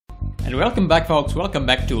And welcome back, folks, welcome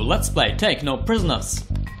back to Let's Play Take No Prisoners.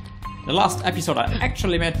 In the last episode I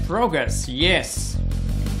actually made progress, yes!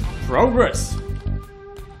 Progress!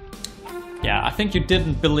 Yeah, I think you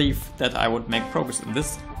didn't believe that I would make progress in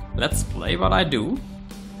this Let's Play, but I do.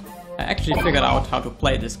 I actually figured out how to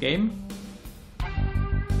play this game.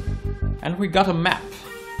 And we got a map.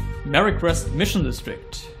 Merrycrest Mission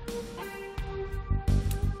District.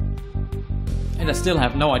 And I still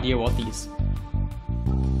have no idea what these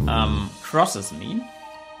crosses mean.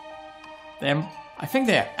 I think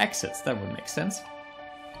they are exits, that would make sense.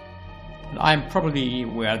 And I'm probably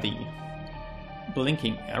where the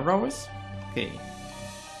blinking arrow is. Okay.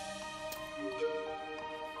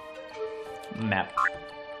 Map.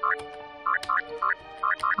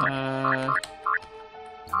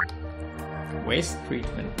 Waste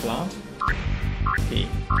treatment plant. Okay.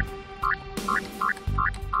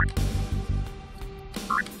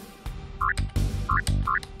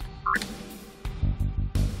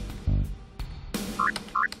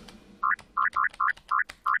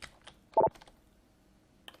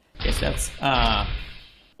 Yes, that's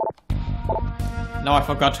now I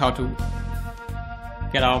forgot how to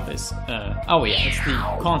get out of this. Oh yeah, it's the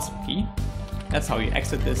concept key. That's how you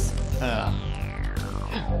exit this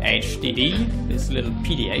HDD, this little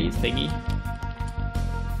PDA thingy.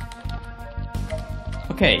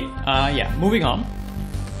 Okay, yeah, moving on.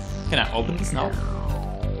 Can I open this now?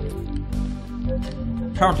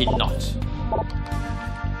 Apparently not.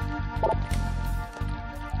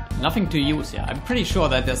 Nothing to use here. I'm pretty sure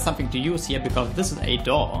that there's something to use here because this is a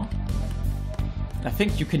door. I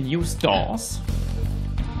think you can use doors.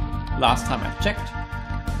 Last time I checked.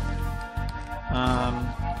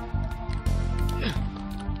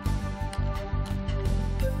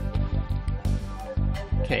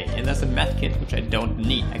 Okay, and there's a medkit which I don't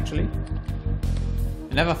need actually.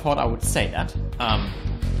 I never thought I would say that.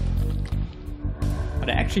 But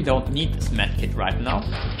I actually don't need this medkit right now.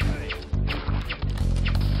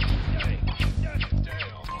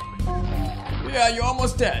 Yeah, you're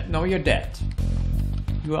almost dead. No, you're dead.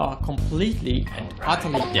 You are completely and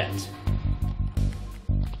utterly dead.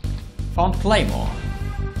 Found Claymore.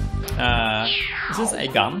 Is this a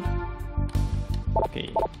gun?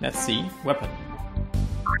 Okay, let's see. Weapon.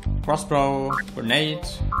 Crossbow, grenade,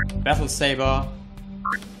 battle saber,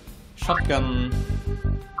 shotgun.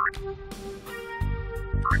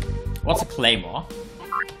 What's a claymore?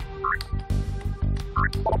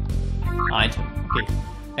 Item. Okay.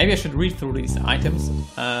 Maybe I should read through these items.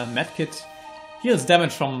 Medkit heals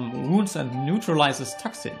damage from wounds and neutralizes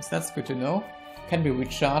toxins. That's good to know. Can be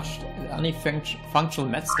recharged at any functional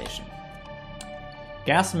med station.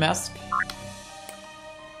 Gas mask.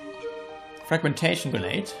 Fragmentation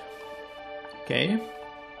grenade. Okay.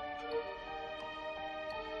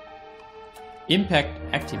 Impact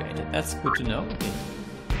activated. That's good to know. Okay.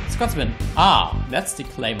 Scotsman. Ah, that's the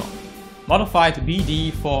claymore. Modified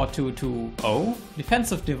BD4220.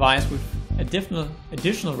 Defensive device with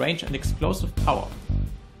additional range and explosive power.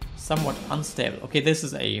 Somewhat unstable. Okay, this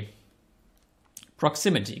is a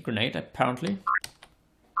proximity grenade apparently.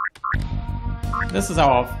 This is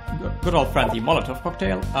our good old friend, the Molotov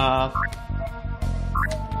cocktail.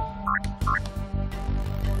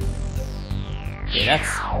 Okay,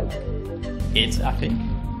 that's it, I think.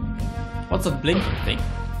 What's that blinking thing?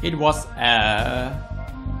 It was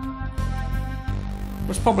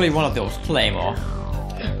probably one of those claymore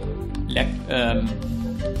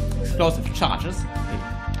explosive charges. Okay.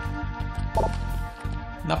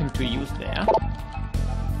 Nothing to use there.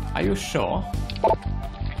 Are you sure?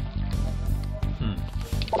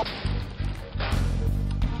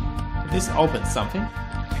 This opens something.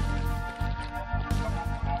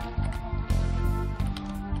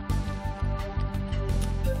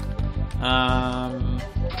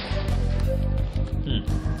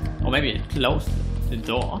 Or maybe it closed the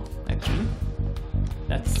door, actually.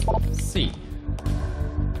 Let's see.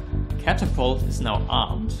 Catapult is now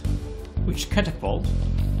armed. Which catapult?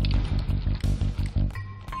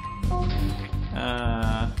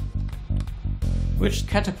 Which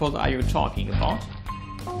catapult are you talking about?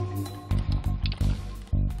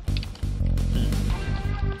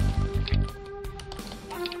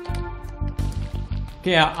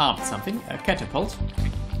 Okay, I armed something. A catapult.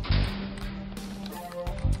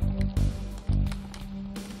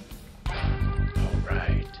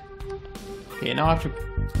 Okay, now I have to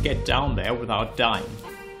get down there without dying.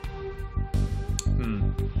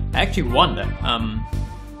 I actually wonder.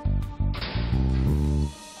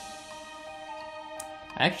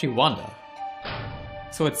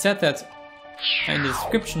 So it said that in the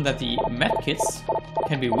description that the medkits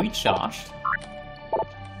can be recharged.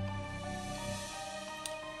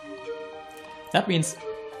 That means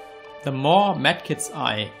the more medkits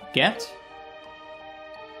I get...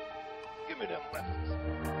 Give me them weapons.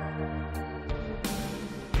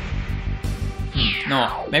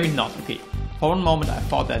 No, maybe not. Okay. For one moment I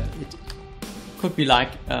thought that it could be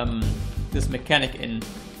like this mechanic in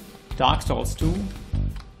Dark Souls 2.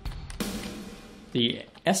 The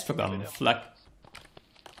estrogen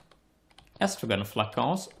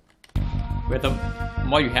flacons, where the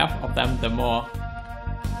more you have of them, the more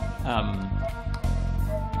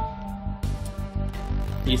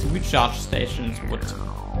these recharge stations would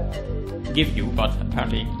give you, but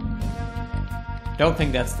apparently don't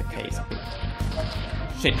think that's the case.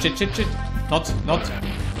 Shit. Not.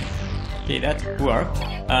 Okay, that worked.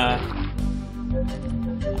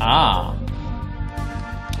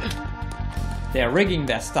 They're rigging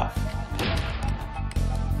their stuff.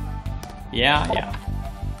 Yeah.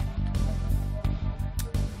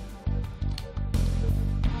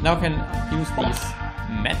 Now I can use these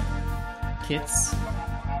med kits.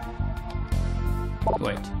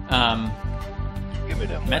 Wait. Give me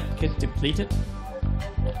them. Med kit depleted.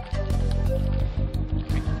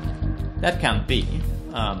 That can't be.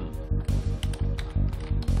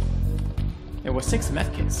 There were 6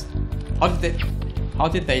 medkits. How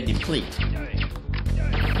did they deplete?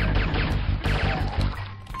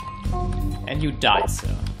 And you died,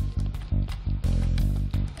 sir.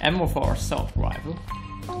 Ammo for assault rifle.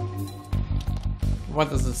 What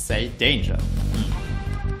does it say? Danger.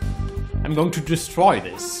 I'm going to destroy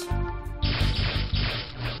this.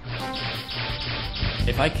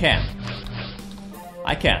 If I can.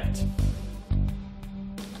 I can't.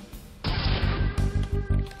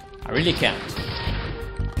 I really can't.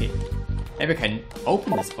 Okay. Maybe I can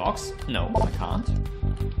open this box. No, I can't.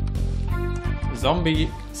 Zombie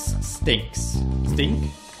stinks.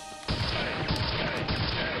 Stink?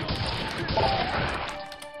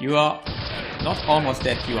 You are not almost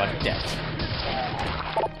dead, you are dead.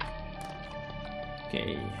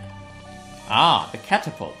 Okay. Ah, the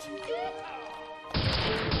catapult.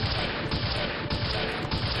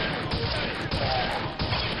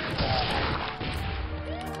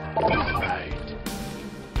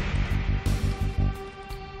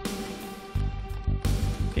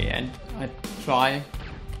 Okay, and I try...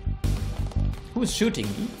 Who's shooting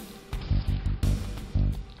me?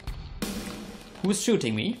 Who's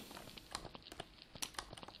shooting me?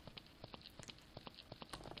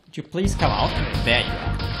 Would you please come out? There you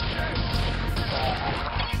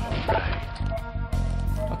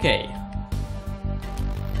are. Okay.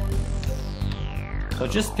 So I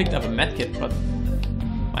just picked up a medkit, but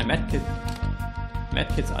my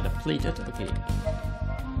medkits are depleted. Okay.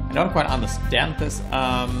 I don't quite understand this.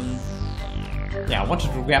 Yeah, I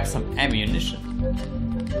wanted to grab some ammunition.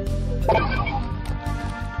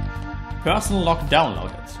 Personal log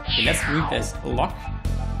downloaded. Okay, let's read this log.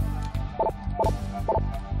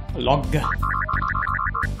 Log.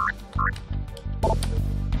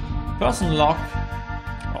 Person log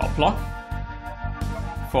or block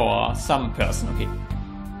for some person. Okay.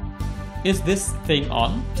 Is this thing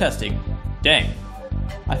on? Testing. Dang.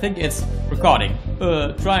 I think it's recording.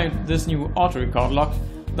 Trying this new auto record log.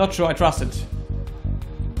 Not sure I trust it.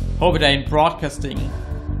 Hope it ain't broadcasting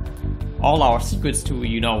all our secrets to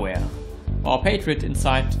you know where. Our patriot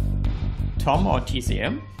inside Tom or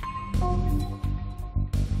TCM?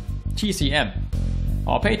 TCM.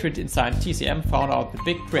 Our patriot inside TCM found out the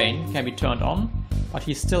big crane can be turned on, but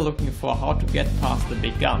he's still looking for how to get past the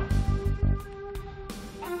big gun.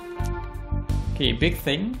 Okay, big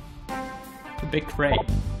thing. The big crane.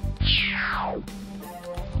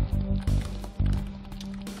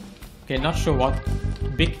 Okay, not sure what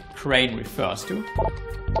big crane refers to.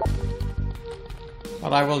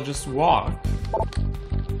 But I will just walk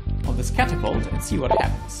on this catapult and see what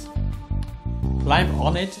happens. Climb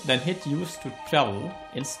on it, then hit use to travel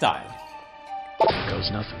in style. There goes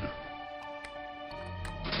nothing.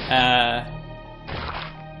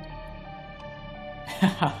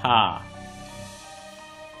 Haha.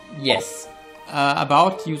 Yes.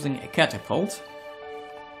 About using a catapult.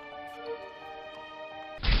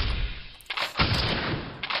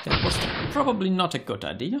 That was probably not a good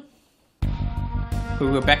idea. We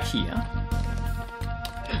were back here.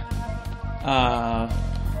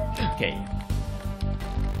 Okay.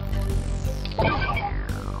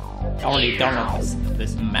 I already downloaded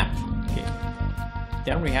this map. Okay.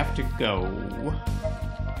 Then we have to go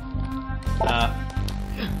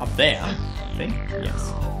up there, I think.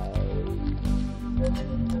 Yes.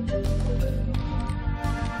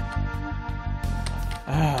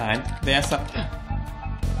 And there's a...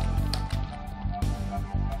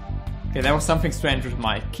 Okay, there was something strange with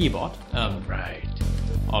my keyboard. Right.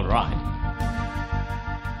 Alright.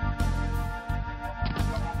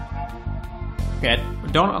 Okay, I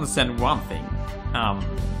don't understand one thing.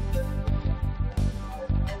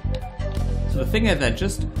 So the thing is that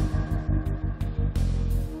just...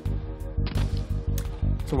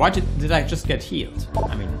 So why did I just get healed?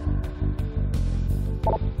 I mean...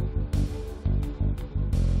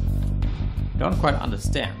 Don't quite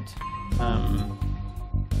understand.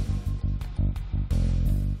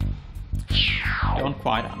 Don't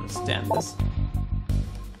quite understand this.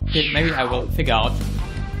 Okay, maybe I will figure out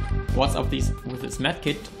what's up with this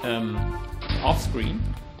medkit off screen.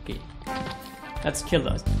 Okay, let's kill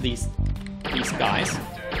these guys.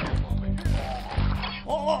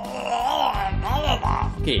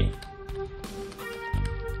 Okay,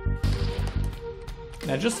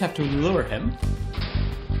 I just have to lure him.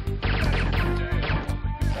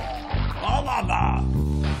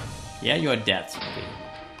 Yeah, you are dead. Okay.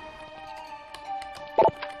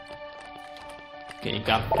 Okay,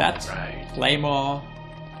 got that. Claymore.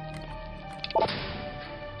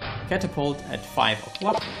 Catapult at 5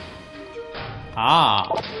 o'clock. Ah,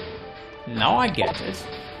 now I get it.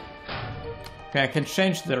 Okay, I can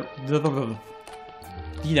change the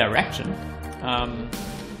direction.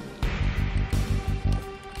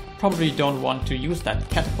 Probably don't want to use that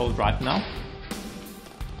catapult right now.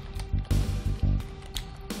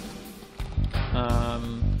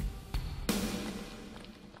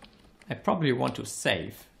 I probably want to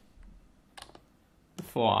save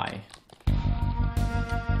before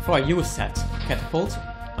I use that catapult,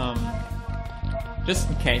 just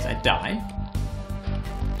in case I die.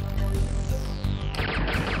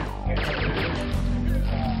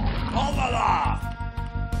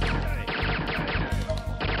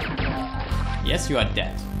 Yes, you are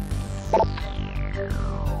dead.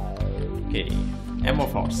 Okay, ammo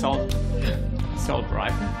for assault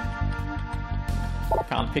rifle.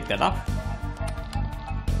 Can't pick that up.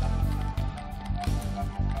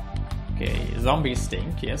 Okay, zombies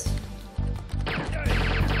stink, yes.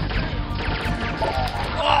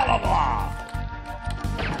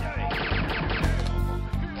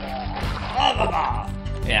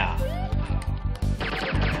 Yeah.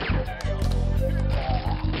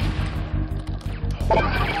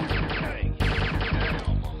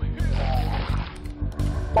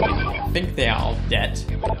 I think they are all dead.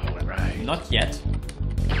 Not yet.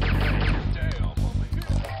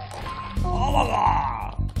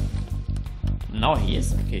 Now he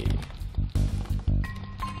is. Okay.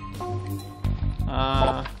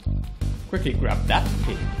 Quickly grab that.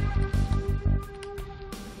 Okay.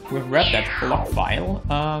 We'll grab that log file.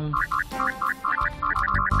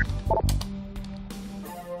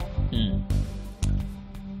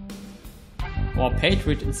 More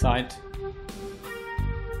Patriot inside.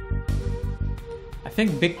 I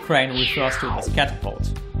think Big Crane refers to this catapult.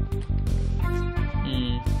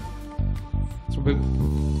 So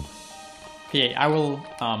okay, I will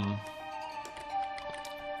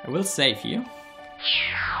save here.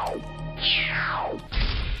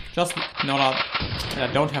 Just in order that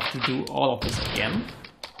I don't have to do all of this again.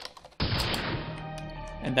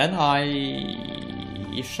 And then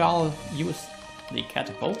I shall use the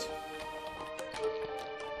catapult.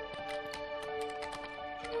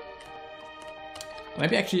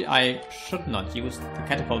 Maybe actually I should not use the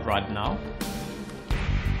catapult right now.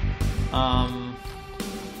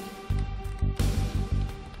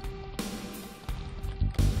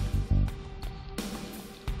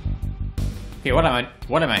 Okay, what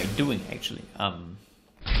am I doing actually?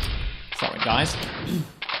 Sorry guys.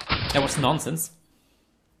 That was nonsense.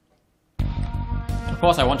 Of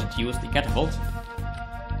course I wanted to use the catapult.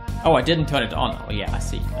 Oh, I didn't turn it on. Oh yeah, I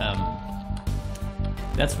see.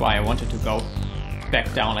 That's why I wanted to go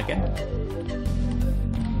back down again.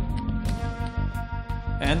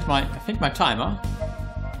 And I think my timer,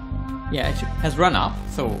 yeah, it has run up,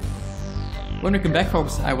 so when we come back,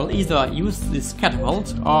 folks, I will either use this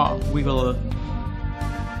catapult or we will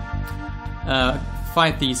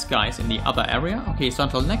fight these guys in the other area. Okay, so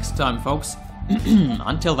until next time, folks,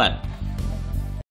 until then.